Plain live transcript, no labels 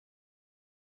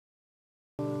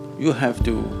You have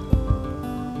to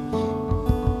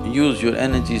use your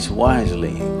energies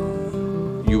wisely.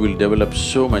 You will develop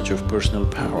so much of personal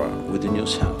power within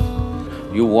yourself.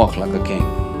 You walk like a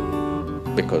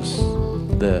king because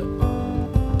the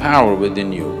power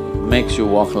within you makes you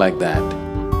walk like that.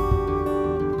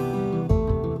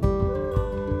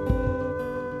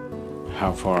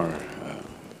 How far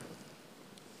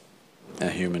a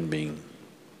human being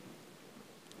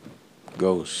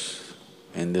goes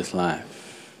in this life,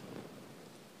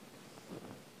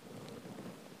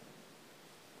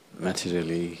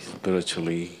 materially,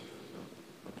 spiritually,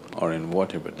 or in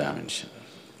whatever dimension,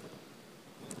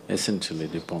 essentially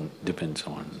depends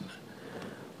on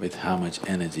with how much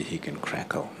energy he can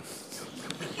crackle.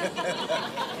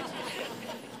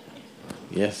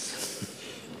 Yes.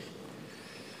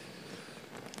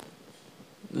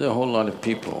 There's a whole lot of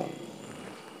people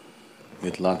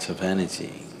with lots of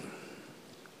energy,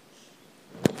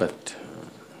 but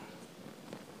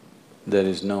there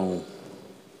is no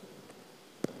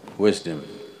wisdom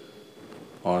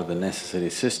or the necessary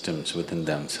systems within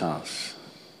themselves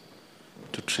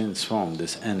to transform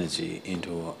this energy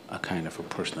into a kind of a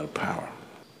personal power.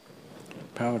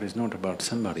 Power is not about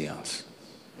somebody else,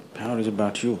 power is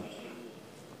about you.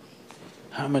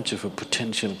 How much of a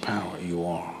potential power you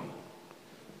are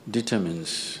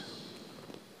determines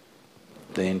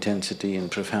the intensity and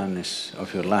profoundness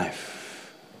of your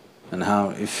life and how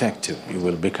effective you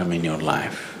will become in your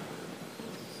life,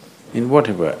 in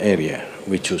whatever area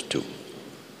we choose to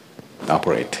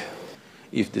operate.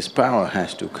 If this power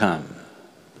has to come,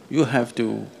 you have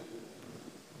to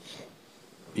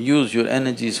use your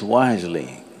energies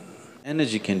wisely.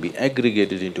 Energy can be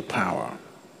aggregated into power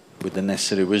with the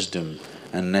necessary wisdom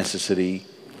and necessary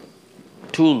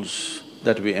tools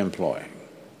that we employ.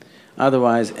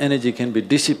 Otherwise, energy can be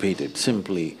dissipated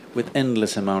simply with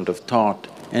endless amount of thought,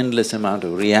 endless amount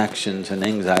of reactions and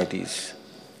anxieties.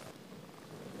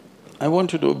 I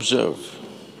want you to observe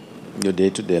your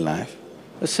day-to-day life,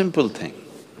 a simple thing.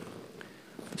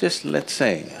 Just let's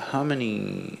say, how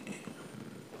many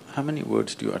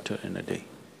words do you utter in a day?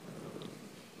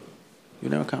 You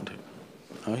never counted?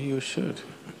 Oh, you should.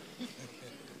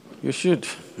 You should.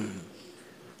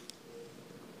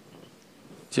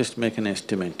 Just make an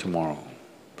estimate tomorrow,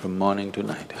 from morning to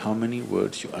night, how many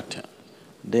words you utter.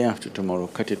 Day after tomorrow,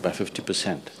 cut it by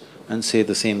 50% and say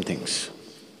the same things.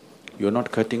 You're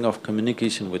not cutting off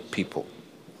communication with people.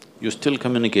 You're still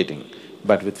communicating,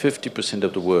 but with 50%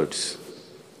 of the words.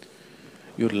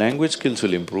 Your language skills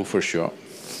will improve for sure.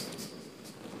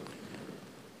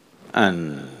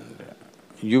 And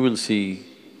you will see,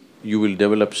 you will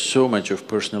develop so much of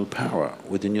personal power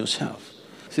within yourself.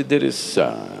 See, there is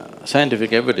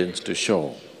scientific evidence to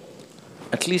show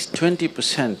at least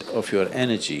 20% of your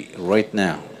energy right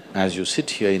now, as you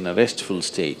sit here in a restful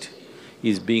state,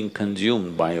 is being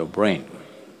consumed by your brain.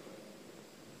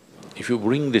 If you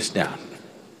bring this down,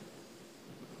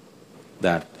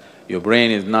 that your brain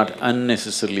is not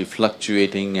unnecessarily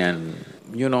fluctuating and,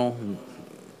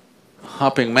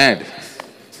 hopping mad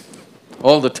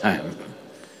all the time,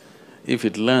 if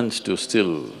it learns to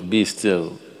be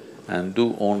still and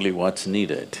do only what's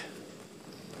needed,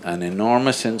 an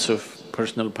enormous sense of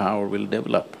personal power will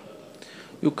develop.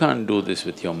 You can't do this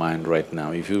with your mind right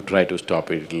now. If you try to stop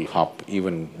it, it'll hop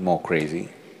even more crazy.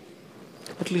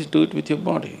 At least do it with your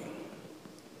body.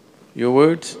 Your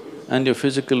words and your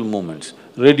physical movements,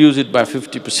 reduce it by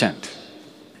 50%.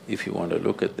 If you want to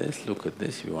look at this, look at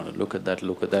this. If you want to look at that,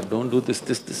 look at that. Don't do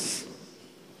this.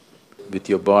 With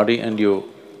your body and your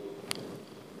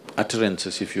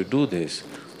utterances, if you do this,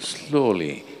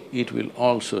 slowly it will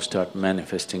also start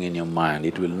manifesting in your mind.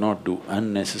 It will not do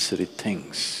unnecessary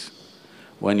things.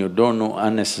 When you don't know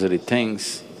unnecessary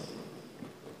things,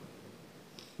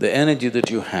 the energy that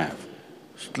you have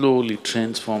slowly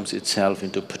transforms itself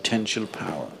into potential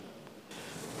power.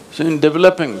 So in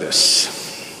developing this,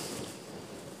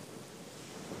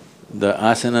 the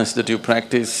asanas that you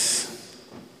practice,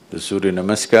 the Surya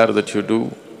Namaskar that you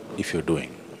do, if you're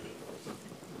doing,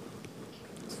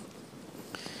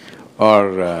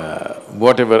 or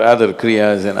whatever other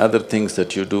kriyas and other things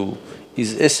that you do,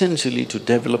 is essentially to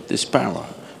develop this power.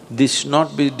 This should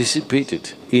not be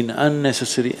dissipated in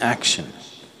unnecessary action.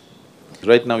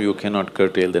 Right now you cannot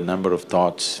curtail the number of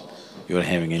thoughts you're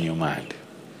having in your mind.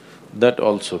 That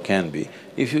also can be,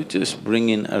 if you just bring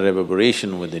in a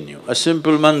reverberation within you, a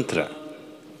simple mantra.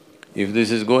 If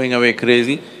this is going away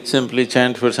crazy, simply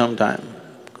chant for some time,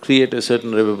 create a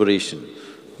certain reverberation.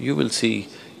 You will see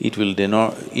it will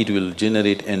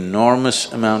generate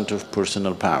enormous amount of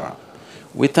personal power.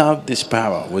 Without this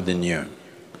power within you,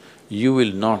 you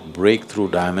will not break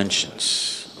through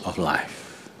dimensions of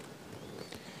life.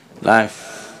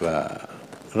 Life,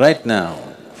 right now,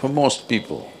 for most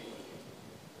people,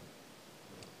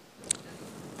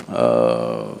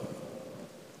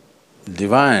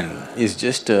 divine is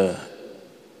just a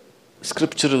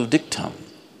scriptural dictum.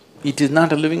 It is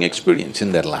not a living experience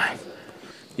in their life.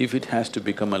 If it has to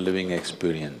become a living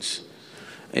experience,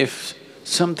 if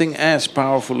something as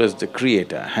powerful as the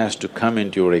Creator has to come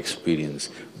into your experience,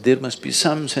 there must be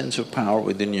some sense of power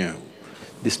within you.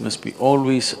 This must be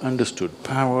always understood.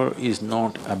 Power is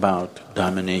not about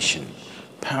domination.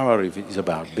 Power is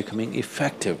about becoming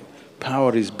effective.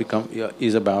 Power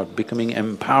is about becoming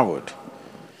empowered.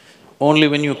 Only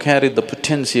when you carry the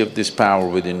potency of this power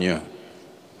within you,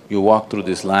 you walk through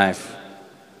this life.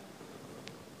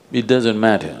 It doesn't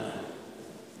matter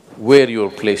where you're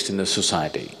placed in the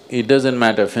society. It doesn't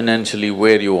matter financially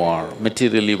where you are,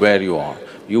 materially where you are.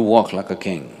 You walk like a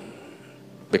king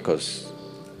because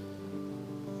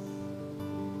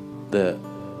the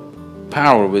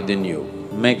power within you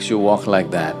makes you walk like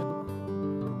that.